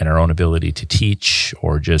deficit in our own ability to teach,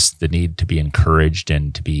 or just the need to be encouraged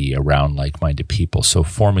and to be around like-minded people. So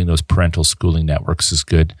forming those parental schooling networks is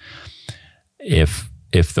good.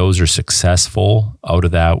 If those are successful, out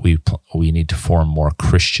of that, we need to form more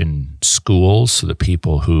Christian schools so that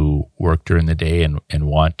people who work during the day and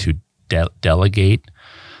want to delegate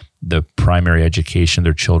the primary education of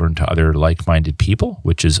their children to other like-minded people,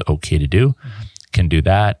 which is okay to do, can do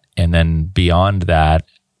that. And then beyond that,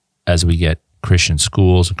 as we get Christian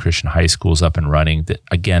schools and Christian high schools up and running,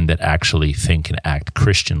 that actually think and act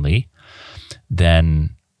Christianly,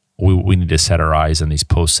 then we need to set our eyes on these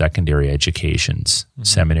post-secondary educations,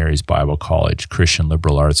 seminaries, Bible college, Christian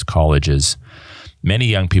liberal arts colleges. Many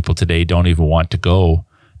young people today don't even want to go.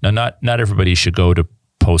 Now, not everybody should go to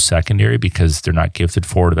post-secondary because they're not gifted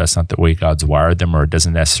for it. That's not the way God's wired them, or it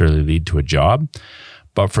doesn't necessarily lead to a job.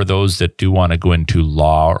 But for those that do want to go into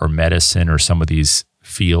law or medicine or some of these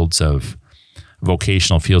fields of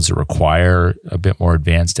vocational fields that require a bit more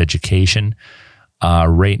advanced education,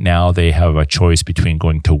 right now they have a choice between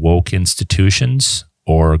going to woke institutions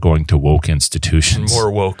or going to woke institutions.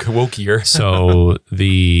 More wokier. So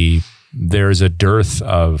there's a dearth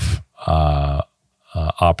of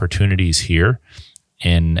opportunities here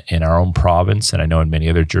in our own province, and I know in many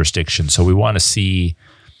other jurisdictions. So we want to see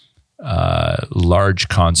large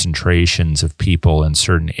concentrations of people in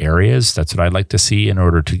certain areas. That's what I'd like to see in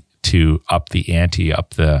order to up the ante,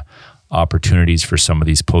 up the opportunities for some of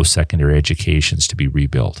these post-secondary educations to be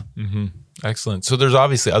rebuilt. Mm-hmm. Excellent. So there's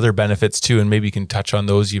obviously other benefits too, and maybe you can touch on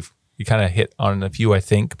those. You kind of hit on a few, I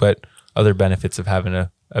think, but other benefits of having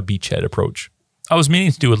a beachhead approach. I was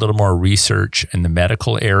meaning to do a little more research in the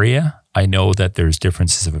medical area I know that there's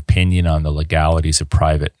differences of opinion on the legalities of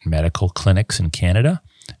private medical clinics in Canada.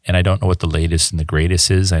 And I don't know what the latest and the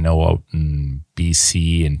greatest is. I know out in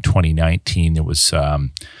BC in 2019, there was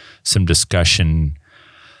some discussion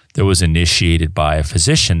that was initiated by a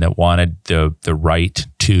physician that wanted the right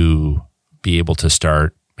to be able to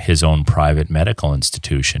start his own private medical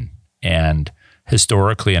institution. And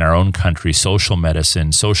historically in our own country,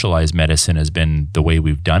 socialized medicine has been the way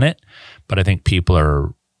we've done it. But I think people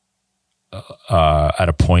are at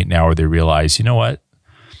a point now where they realize, you know what?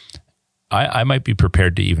 I might be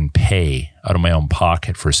prepared to even pay out of my own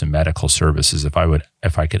pocket for some medical services if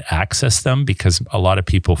I could access them, because a lot of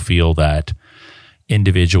people feel that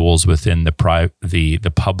individuals within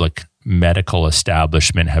the public medical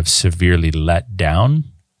establishment have severely let down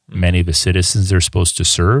many of the citizens they're supposed to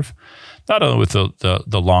serve. Not only with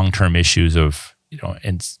the long-term issues of,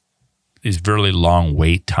 and these really long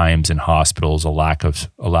wait times in hospitals, a lack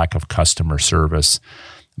of customer service,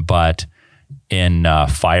 but in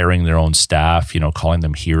firing their own staff, calling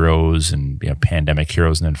them heroes and pandemic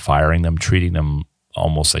heroes, and then firing them, treating them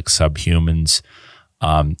almost like subhumans.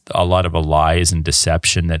 A lot of lies and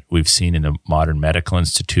deception that we've seen in the modern medical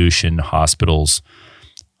institution, hospitals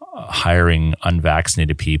hiring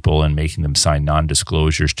unvaccinated people and making them sign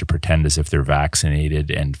non-disclosures to pretend as if they're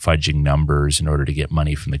vaccinated, and fudging numbers in order to get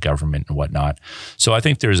money from the government and whatnot. So I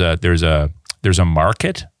think there's a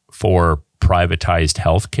market for privatized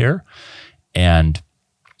healthcare. And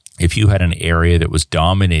if you had an area that was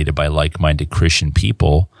dominated by like-minded Christian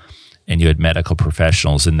people, and you had medical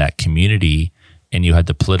professionals in that community, and you had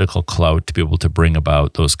the political clout to be able to bring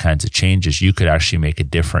about those kinds of changes, you could actually make a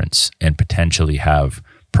difference and potentially have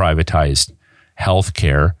privatized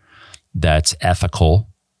healthcare that's ethical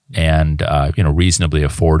and reasonably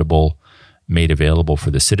affordable, made available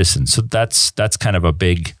for the citizens. So that's kind of a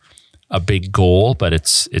big goal, but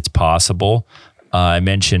it's possible. I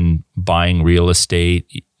mentioned buying real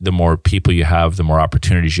estate. The more people you have, the more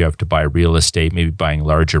opportunities you have to buy real estate, maybe buying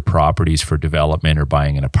larger properties for development, or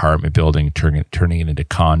buying an apartment building, turning it into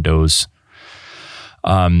condos.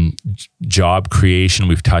 Job creation,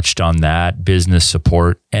 we've touched on that, business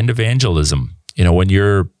support, and evangelism. When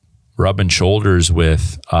you're rubbing shoulders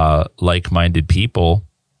with like-minded people,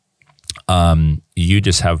 you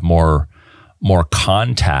just have more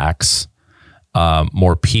contacts,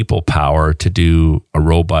 more people power to do a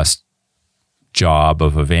robust job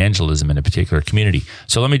of evangelism in a particular community.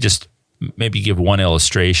 So let me just maybe give one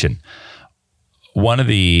illustration. One of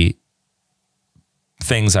the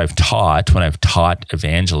things I've taught when I've taught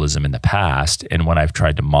evangelism in the past, and when I've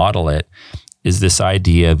tried to model it, is this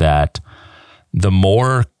idea that the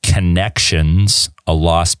more connections a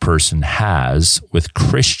lost person has with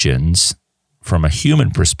Christians from a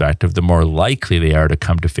human perspective, the more likely they are to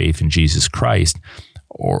come to faith in Jesus Christ,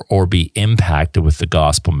 or be impacted with the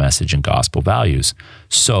gospel message and gospel values.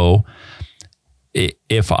 So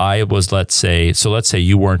if I was, let's say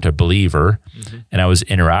you weren't a believer, mm-hmm. and I was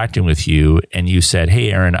interacting with you, and you said,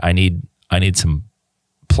 "Hey, Aaron, I need some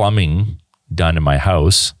plumbing done in my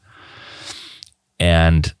house,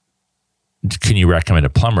 and can you recommend a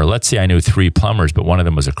plumber?" Let's say I knew 3 plumbers, but one of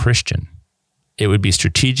them was a Christian. It would be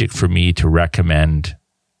strategic for me to recommend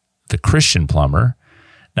the Christian plumber,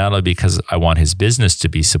 not only because I want his business to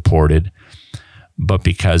be supported, but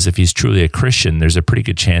because if he's truly a Christian, there's a pretty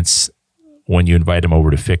good chance when you invite him over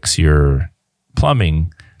to fix your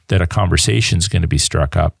plumbing that a conversation is going to be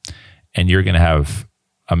struck up, and you're going to have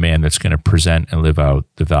a man that's going to present and live out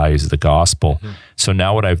the values of the gospel. Mm-hmm. So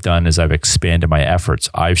now what I've done is I've expanded my efforts.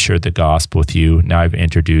 I've shared the gospel with you. Now I've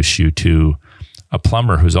introduced you to a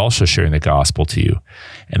plumber who's also sharing the gospel to you.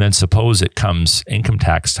 And then suppose it comes income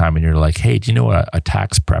tax time and you're like, "Hey, do you know a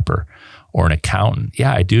tax prepper or an accountant?"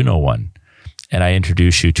 "Yeah, I do know one." And I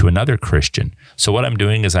introduce you to another Christian. So what I'm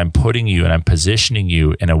doing is I'm putting you and I'm positioning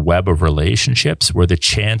you in a web of relationships where the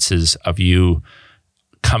chances of you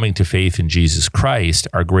coming to faith in Jesus Christ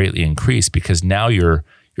are greatly increased, because now you're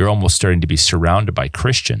almost starting to be surrounded by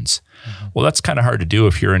Christians. Mm-hmm. Well, that's kind of hard to do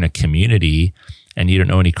if you're in a community and you don't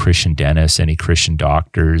know any Christian dentists, any Christian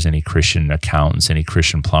doctors, any Christian accountants, any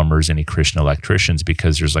Christian plumbers, any Christian electricians,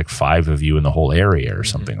 because there's like 5 of you in the whole area or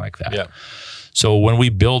something like that. Yeah. So when we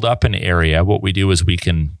build up an area, what we do is we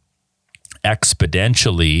can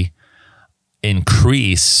exponentially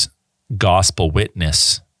increase gospel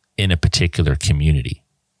witness in a particular community.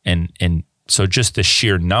 And so just the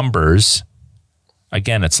sheer numbers,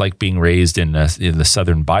 again, it's like being raised in the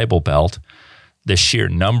Southern Bible Belt. The sheer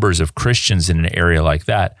numbers of Christians in an area like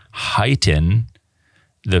that heighten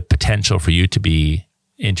the potential for you to be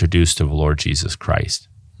introduced to the Lord Jesus Christ.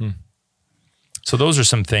 So those are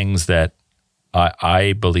some things that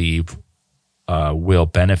I believe will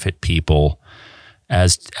benefit people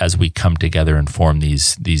as we come together and form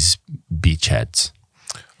these beachheads.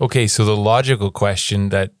 Okay, so the logical question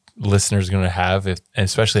that listeners are going to have,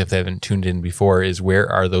 especially if they haven't tuned in before, is where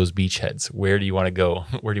are those beachheads? Where do you want to go?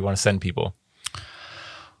 Where do you want to send people?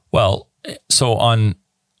 Well, so on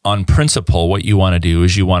principle, what you want to do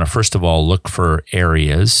is you want to, first of all, look for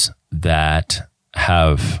areas that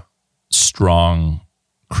have strong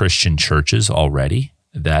Christian churches already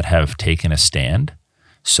that have taken a stand.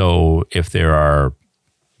 So if there are,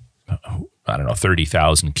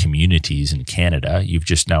 30,000 communities in Canada, you've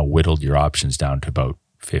just now whittled your options down to about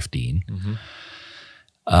 15.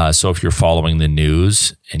 Mm-hmm. So if you're following the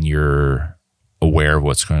news and you're aware of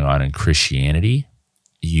what's going on in Christianity,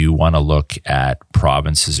 you want to look at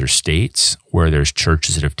provinces or states where there's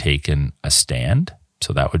churches that have taken a stand.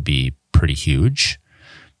 So that would be pretty huge.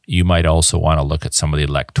 You might also want to look at some of the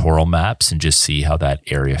electoral maps and just see how that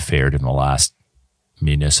area fared in the last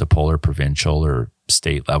municipal or provincial or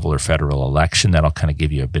state level or federal election. That'll kind of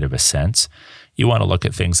give you a bit of a sense. You want to look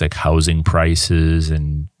at things like housing prices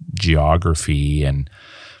and geography and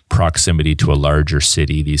proximity to a larger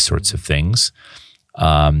city, these sorts of things.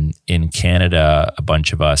 In Canada, a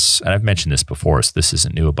bunch of us, and I've mentioned this before, so this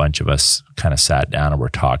isn't new, a bunch of us kind of sat down and we're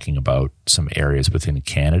talking about some areas within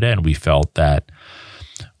Canada, and we felt that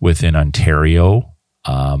within Ontario,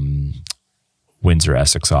 Windsor,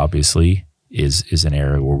 Essex, obviously, is an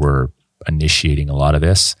area where we're initiating a lot of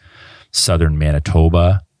this. Southern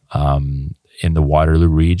Manitoba, in the Waterloo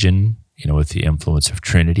region, with the influence of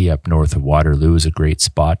Trinity up north of Waterloo is a great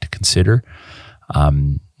spot to consider.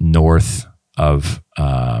 North of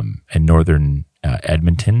and northern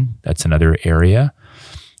Edmonton, that's another area.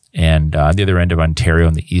 And on the other end of Ontario,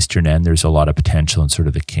 on the eastern end, there's a lot of potential in sort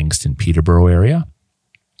of the Kingston, Peterborough area.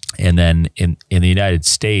 And then in the United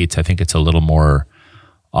States, I think it's a little more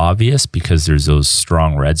obvious because there's those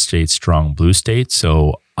strong red states, strong blue states.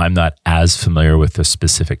 So I'm not as familiar with the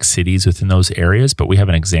specific cities within those areas, but we have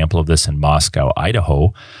an example of this in Moscow,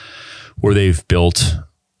 Idaho, where they've built,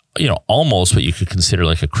 almost what you could consider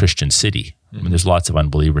like a Christian city. I mean, there's lots of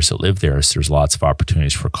unbelievers that live there, so there's lots of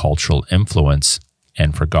opportunities for cultural influence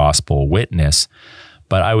and for gospel witness.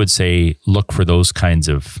 But I would say look for those kinds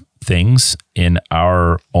of things in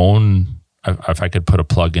our own, if I could put a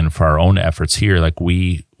plug in for our own efforts here, like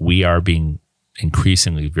we are being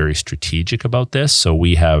increasingly very strategic about this. So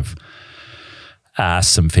we have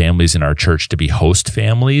asked some families in our church to be host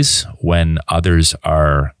families when others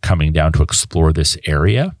are coming down to explore this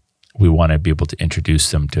area. We want to be able to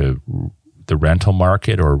introduce them to the rental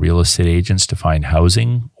market or real estate agents to find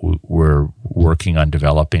housing. We're working on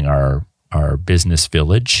developing our business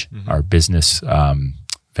village, our business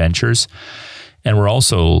ventures. And we're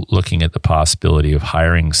also looking at the possibility of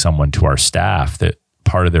hiring someone to our staff that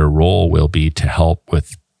part of their role will be to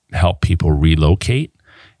help people relocate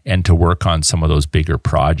and to work on some of those bigger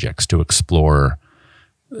projects to explore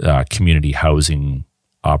community housing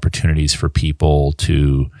opportunities for people,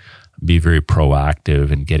 to be very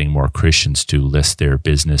proactive in getting more Christians to list their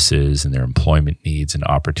businesses and their employment needs and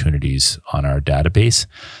opportunities on our database.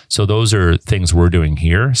 So those are things we're doing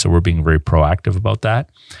here. So we're being very proactive about that.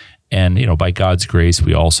 And, by God's grace,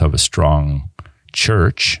 we also have a strong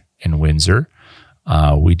church in Windsor.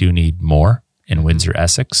 We do need more in Windsor,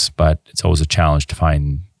 Essex, but it's always a challenge to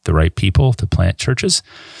find the right people to plant churches.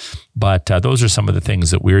 But those are some of the things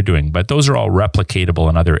that we're doing. But those are all replicatable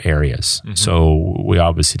in other areas. Mm-hmm. So we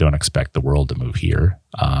obviously don't expect the world to move here,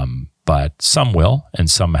 but some will and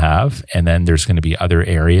some have. And then there's going to be other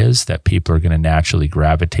areas that people are going to naturally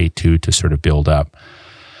gravitate to sort of build up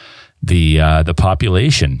the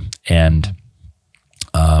population. And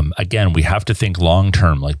again, we have to think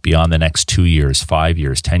long-term, like beyond the next 2 years, 5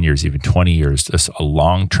 years, 10 years, even 20 years, just a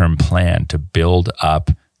long-term plan to build up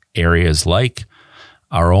areas like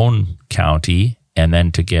our own county, and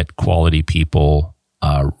then to get quality people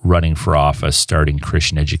running for office, starting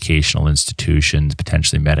Christian educational institutions,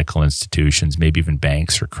 potentially medical institutions, maybe even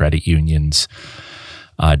banks or credit unions,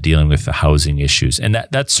 dealing with the housing issues. And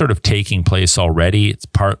that's sort of taking place already. It's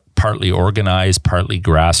partly organized, partly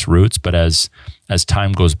grassroots, but as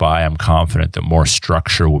time goes by, I'm confident that more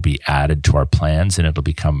structure will be added to our plans and it'll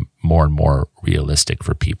become more and more realistic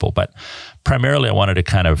for people. But primarily, I wanted to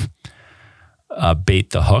kind of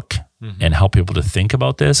bait the hook and help people to think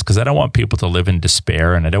about this, because I don't want people to live in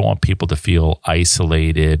despair, and I don't want people to feel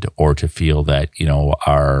isolated or to feel that,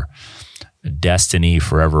 our destiny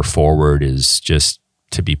forever forward is just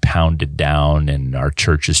to be pounded down and our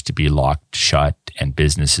churches to be locked shut and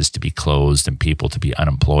businesses to be closed and people to be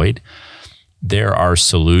unemployed. There are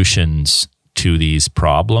solutions to these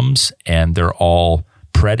problems, and they're all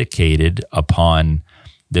predicated upon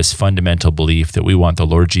this fundamental belief that we want the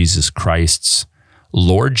Lord Jesus Christ's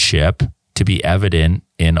lordship to be evident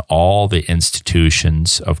in all the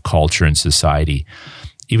institutions of culture and society.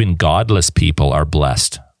 Even godless people are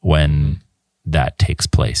blessed when that takes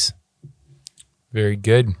place. Very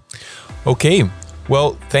good. Okay.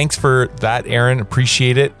 Well, thanks for that, Aaron.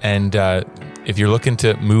 Appreciate it. And if you're looking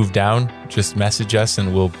to move down, just message us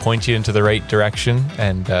and we'll point you into the right direction.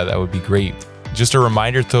 And that would be great. Just a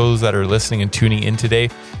reminder to those that are listening and tuning in today,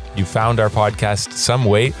 you found our podcast some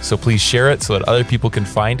way, so please share it so that other people can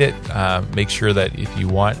find it. Make sure that if you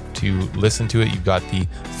want to listen to it, you've got the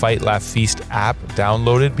Fight, Laugh, Feast app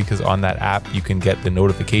downloaded, because on that app, you can get the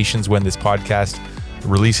notifications when this podcast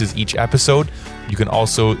releases each episode. You can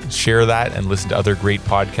also share that and listen to other great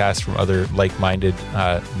podcasts from other like-minded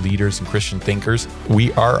leaders and Christian thinkers.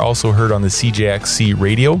 We are also heard on the CJXC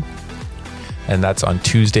radio, and that's on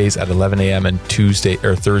Tuesdays at 11 a.m. and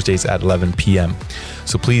Thursdays at 11 p.m.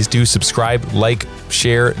 So please do subscribe, like,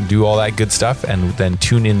 share, and do all that good stuff, and then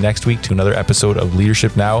tune in next week to another episode of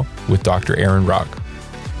Leadership Now with Dr. Aaron Rock.